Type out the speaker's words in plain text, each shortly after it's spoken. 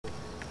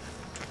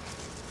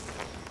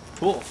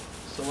Cool.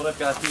 So what I've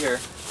got here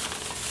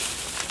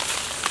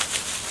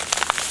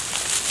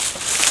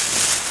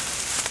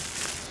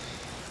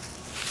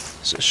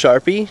is a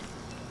Sharpie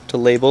to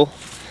label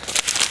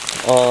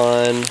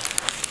on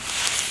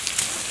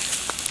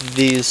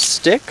these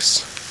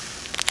sticks.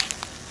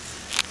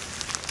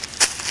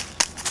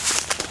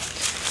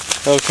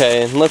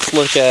 Okay, and let's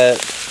look at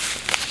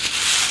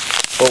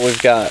what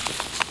we've got.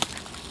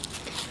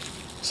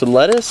 Some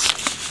lettuce,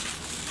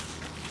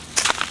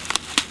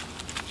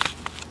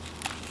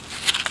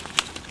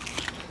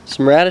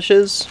 some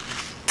radishes,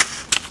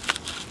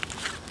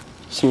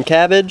 some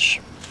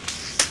cabbage,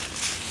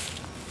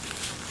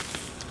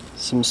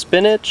 some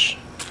spinach,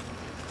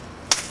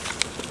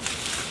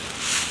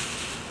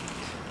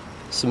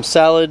 some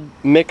salad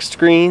mixed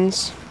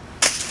greens,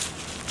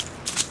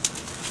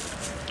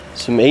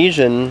 some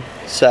Asian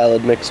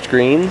salad mixed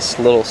greens,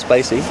 a little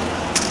spicy,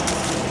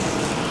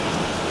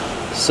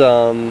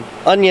 some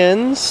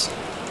onions,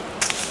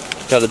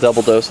 got a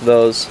double dose of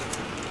those,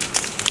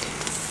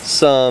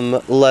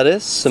 some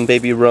lettuce, some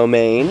baby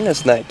romaine,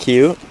 isn't that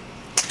cute?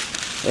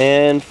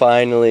 And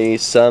finally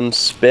some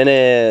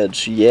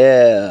spinach,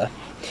 yeah.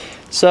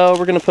 So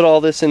we're gonna put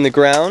all this in the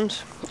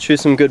ground,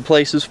 choose some good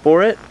places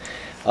for it.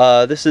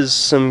 This is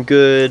some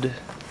good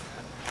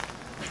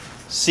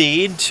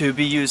seed to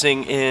be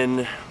using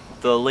in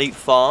the late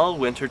fall,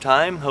 winter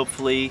time.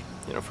 Hopefully,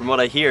 you know, from what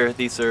I hear,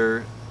 these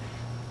are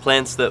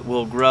plants that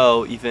will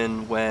grow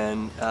even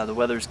when the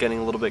weather's getting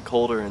a little bit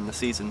colder in the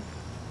season.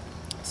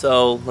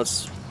 So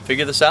let's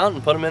figure this out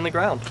and put them in the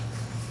ground.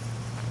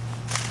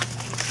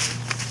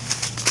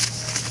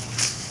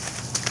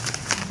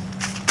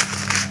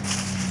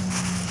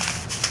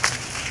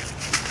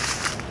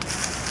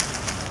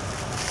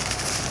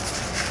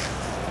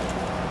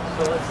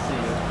 So let's see.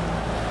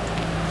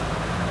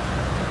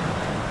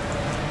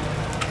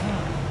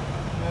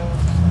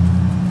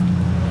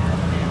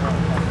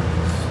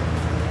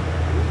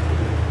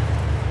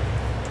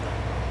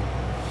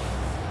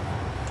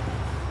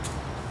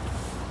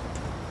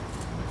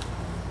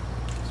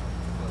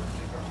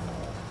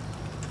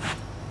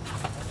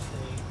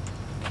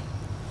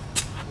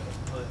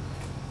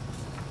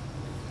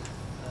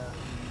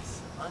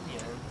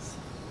 Onions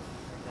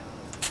are down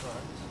in the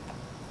front.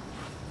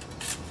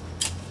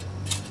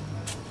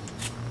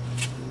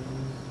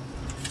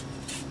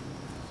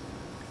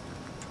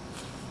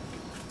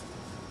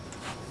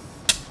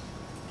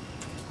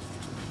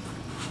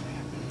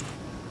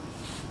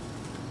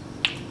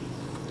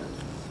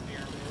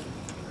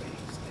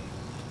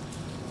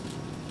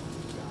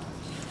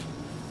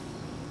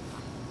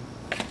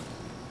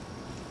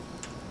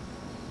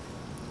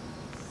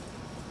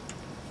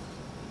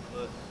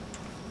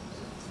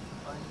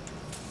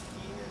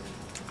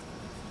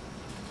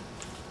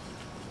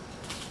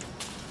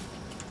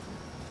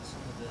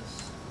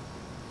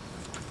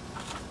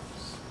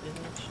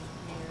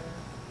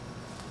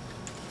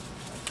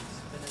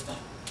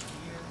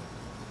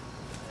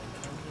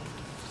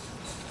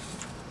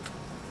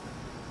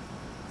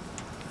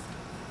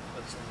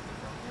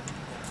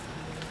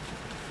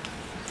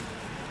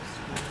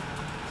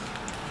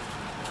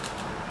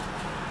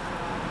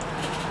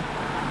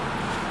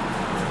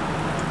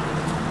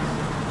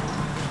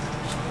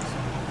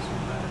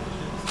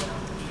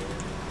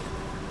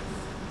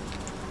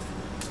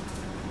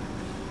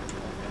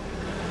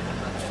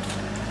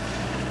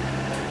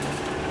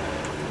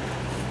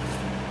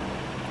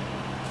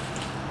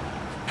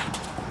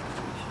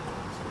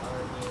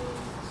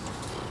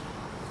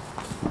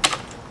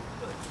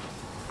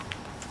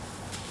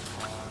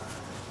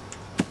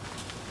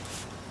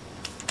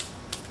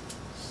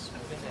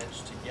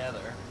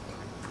 Together.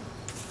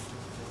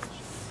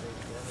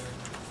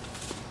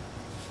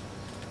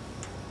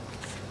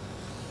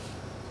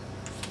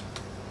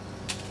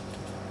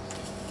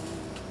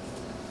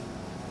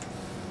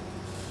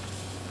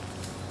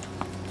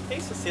 Hey,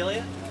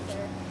 Cecilia. Hi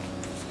there.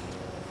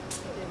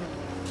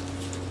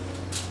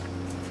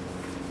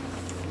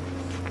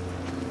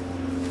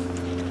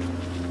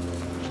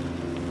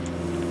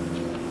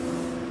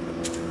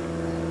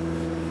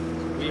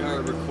 We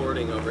are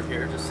recording over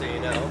here, just so you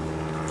know.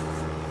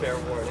 Fair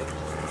warning.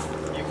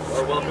 You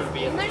are welcome to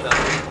be in the shop.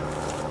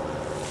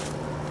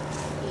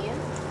 Ian?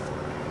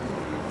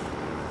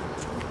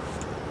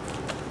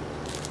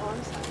 Oh,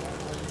 I'm sorry.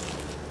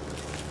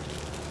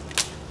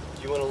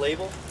 Do you want to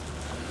label?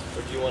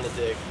 Or do you want to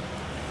dig?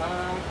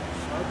 I'll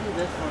do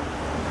this one.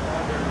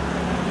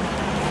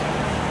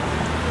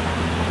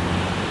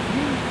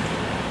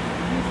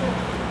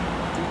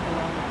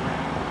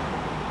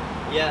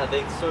 Yeah,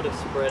 they sort of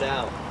spread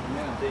out.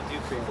 Yeah. They do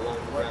creep along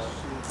the ground.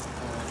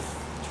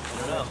 I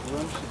don't know.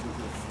 Room should be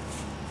good.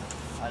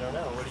 I don't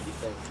know. What do you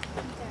think?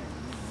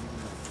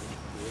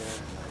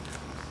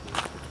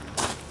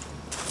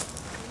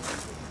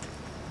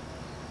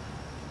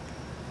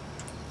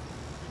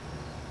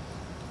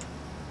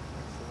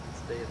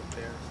 Day of the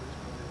fair, so there's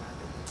probably not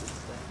going to be good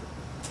stuff.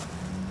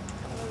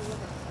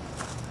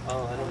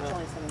 Oh, I don't It's know.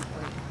 only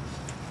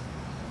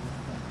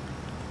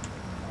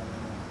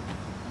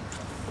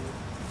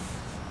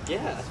 7:40.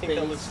 Yeah, I think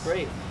that looks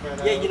great. spread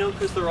Yeah, out. you know,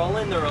 because they're all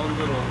in their own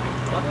little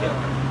bucket.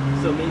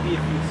 Yeah. So maybe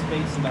if you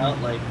space them out,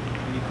 like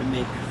you can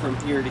make from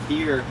here to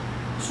here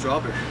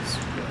strawberries.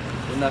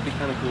 Wouldn't that be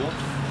kind of cool?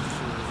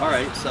 All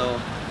right, so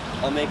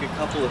I'll make a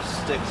couple of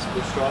sticks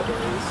for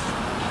strawberries.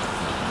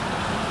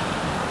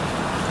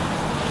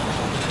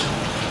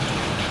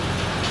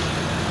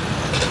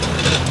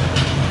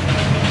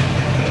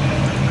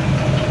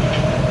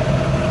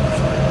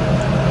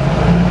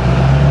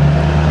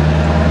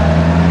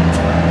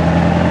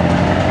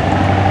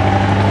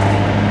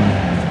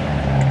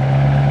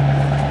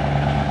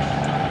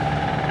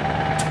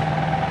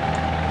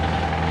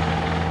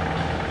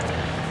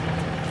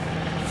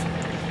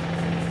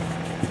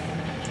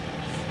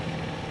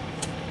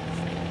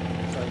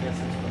 So I guess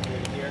it's from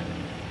here to here.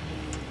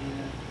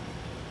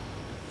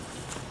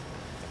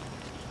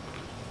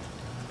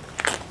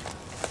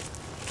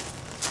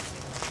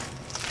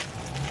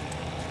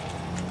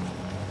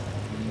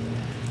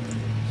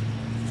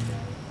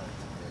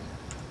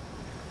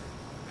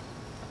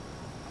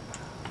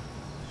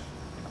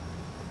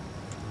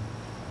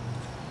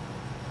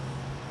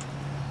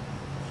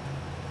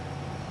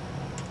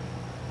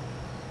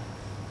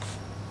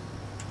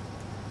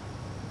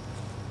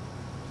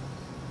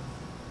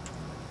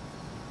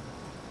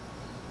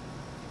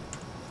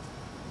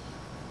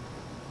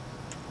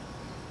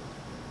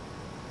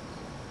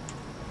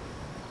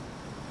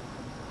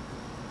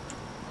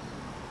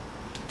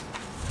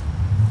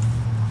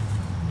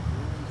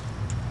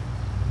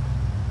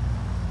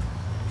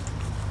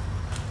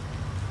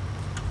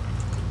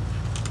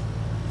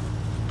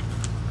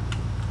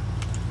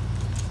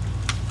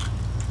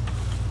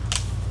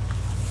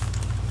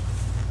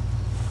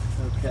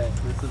 Okay,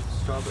 this is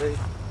strawberry.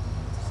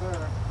 Sir,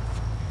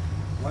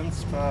 one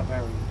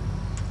strawberry.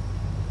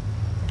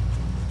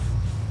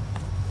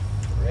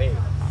 Great.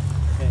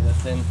 Okay,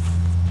 that's in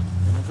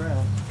the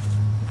ground.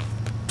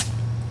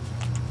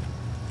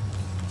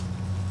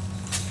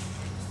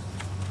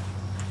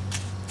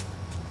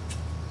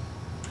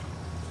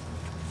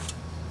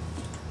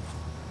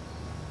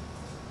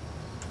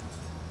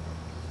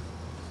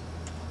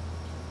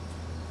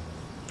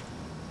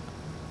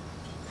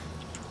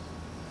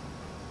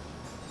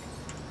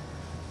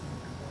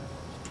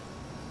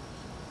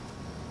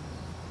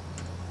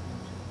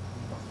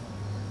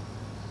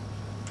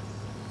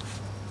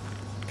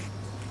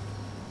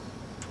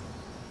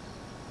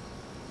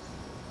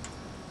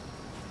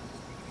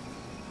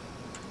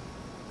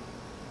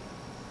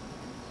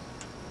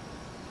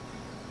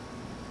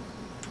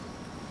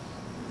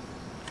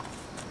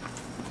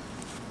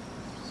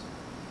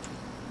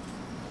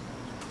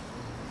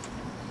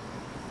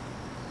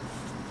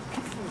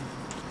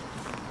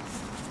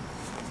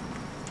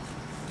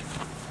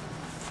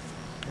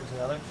 Here's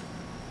another.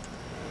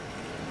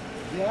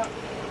 Yeah.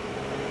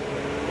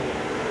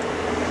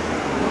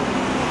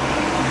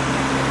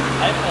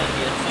 I have an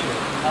idea too.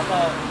 How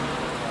about,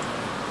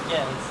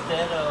 yeah,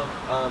 instead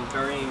of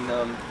burying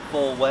them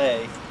full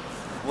way,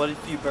 what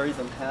if you buried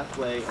them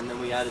halfway and then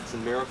we added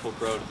some Miracle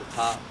Grow to the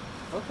top?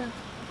 Okay.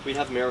 We'd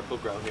have Miracle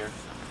Grow here.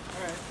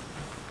 All right.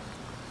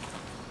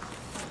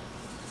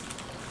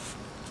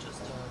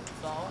 Just a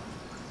thought.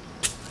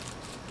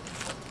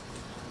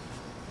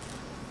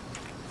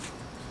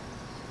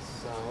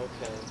 So,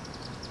 okay.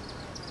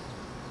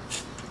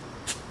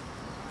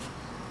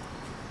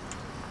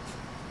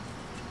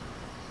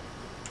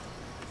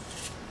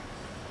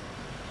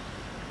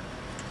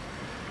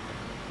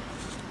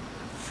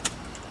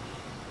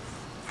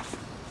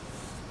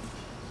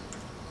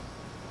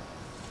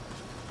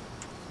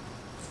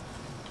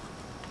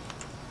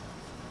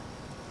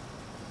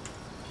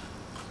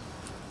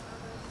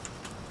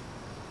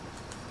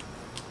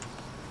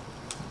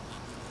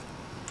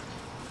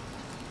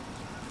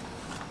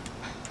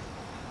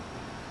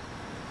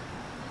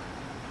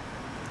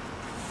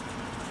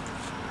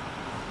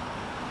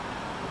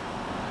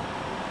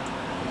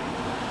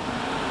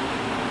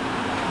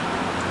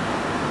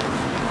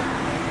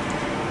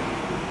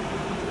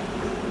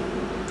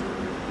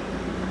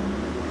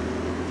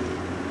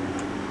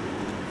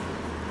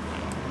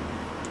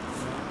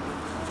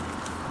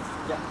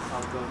 Yes,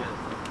 I'll go get it.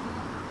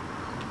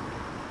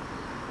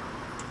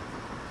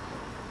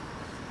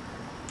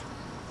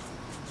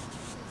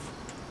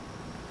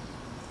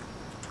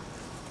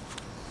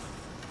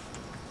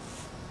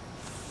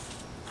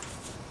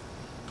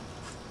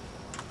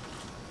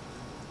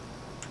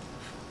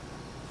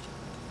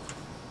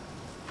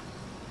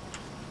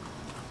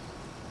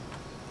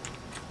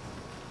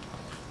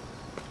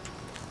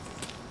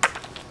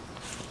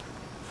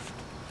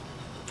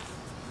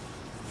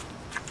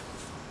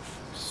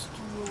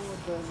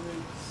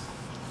 Strawberries.